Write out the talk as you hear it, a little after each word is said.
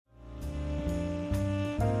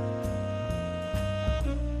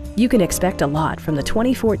You can expect a lot from the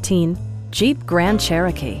 2014 Jeep Grand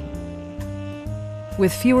Cherokee.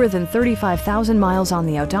 With fewer than 35,000 miles on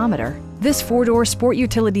the odometer, this four-door sport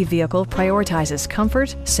utility vehicle prioritizes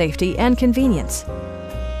comfort, safety, and convenience.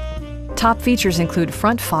 Top features include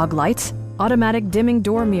front fog lights, automatic dimming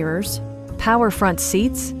door mirrors, power front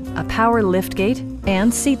seats, a power liftgate,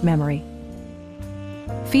 and seat memory.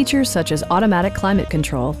 Features such as automatic climate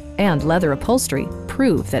control and leather upholstery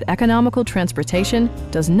prove that economical transportation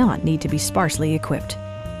does not need to be sparsely equipped.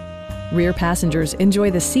 Rear passengers enjoy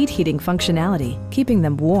the seat heating functionality, keeping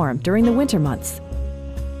them warm during the winter months.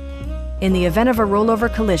 In the event of a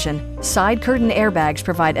rollover collision, side curtain airbags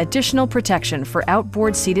provide additional protection for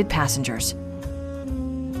outboard seated passengers.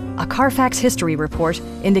 A Carfax history report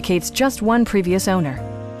indicates just one previous owner.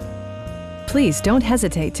 Please don't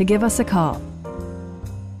hesitate to give us a call.